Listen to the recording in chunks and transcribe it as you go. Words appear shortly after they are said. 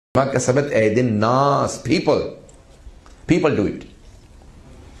People do it.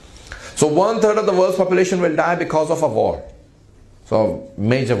 So 1/3 of the world's population will die because of a war. So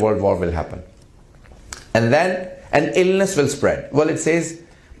major world war will happen. And then an illness will spread. Well, it says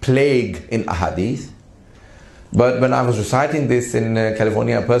plague in ahadith. But when I was reciting this in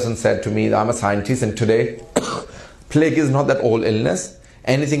California, a person said to me, I'm a scientist, and today plague is not that old illness.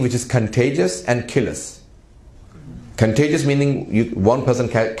 Anything which is contagious and killers. Contagious meaning one person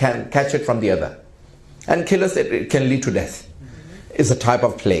can catch it from the other. And killers, it can lead to death. It's a type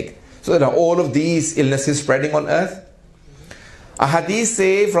of plague. So there are all of these illnesses spreading on earth. A hadith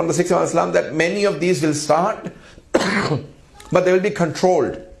say from the 6th of Islam that many of these will start, but they will be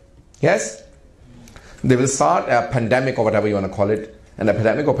controlled. Yes? They will start a pandemic or whatever you want to call it. An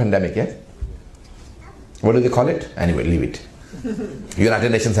epidemic or pandemic, yes? What do they call it? Anyway, leave it.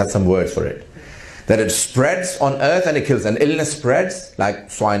 United Nations has some words for it. That it spreads on earth and it kills. An illness spreads like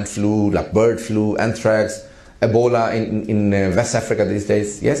swine flu, like bird flu, anthrax, Ebola in West Africa these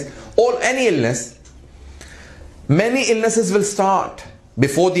days. Yes? Any illness. Many illnesses will start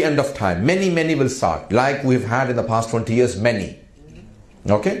before the end of time. Many will start. Like we've had in the past 20 years, many.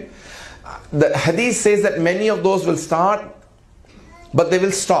 Okay? The hadith says that many of those will start, but they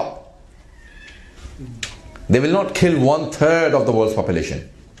will stop. They will not kill 1/3 of the world's population.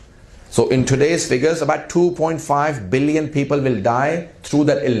 So in today's figures, about 2.5 billion people will die through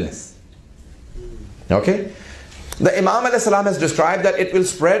that illness. Okay? The Imam ﷺ has described that it will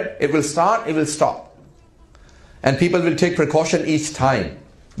spread, it will start, it will stop. And people will take precaution each time.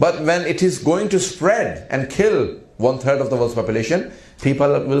 But when it is going to spread and kill 1/3 of the world's population,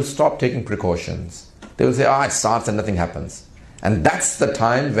 people will stop taking precautions. They will say, it starts and nothing happens. And that's the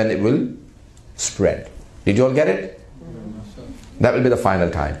time when it will spread. Did you all get it? That will be the final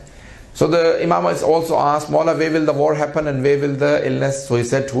time. So the Imam is also asked, Maula, where will the war happen and where will the illness? So he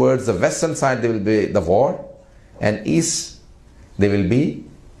said towards the western side there will be the war, and east there will be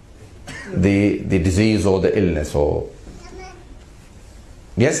the disease or the illness. Or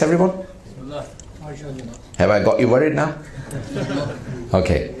yes, everyone? Have I got you worried now?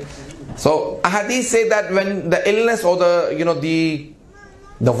 Okay. So hadith say that when the illness or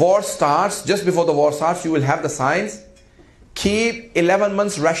the war starts, just before the war starts, you will have the signs. Keep 11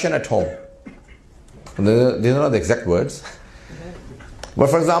 months ration at home. These are not the exact words. But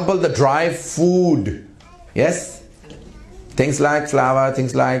for example, the dry food. Yes? Things like flour,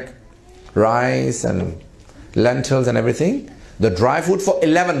 things like rice and lentils and everything. The dry food for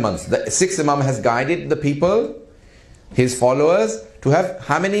 11 months. The 6th Imam has guided the people, his followers, to have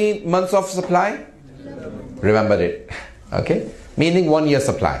how many months of supply? 11. Remember it. Okay? Meaning 1 year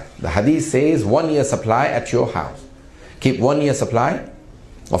supply. The hadith says 1 year supply at your house. Keep 1 year supply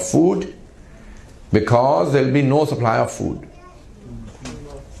of food, because there will be no supply of food.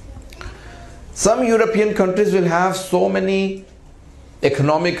 Some European countries will have so many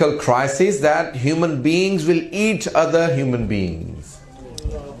economical crises that human beings will eat other human beings.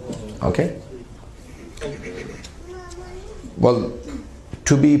 Okay? Well,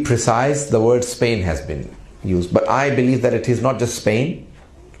 to be precise, the word Spain has been used, but I believe that it is not just Spain,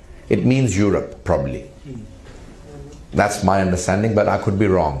 it means Europe probably. That's my understanding, but I could be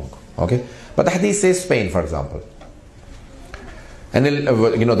wrong. Okay? But the hadith says Spain, for example. And an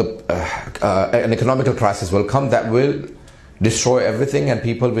economical crisis will come that will destroy everything and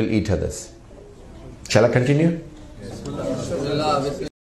people will eat others. Shall I continue?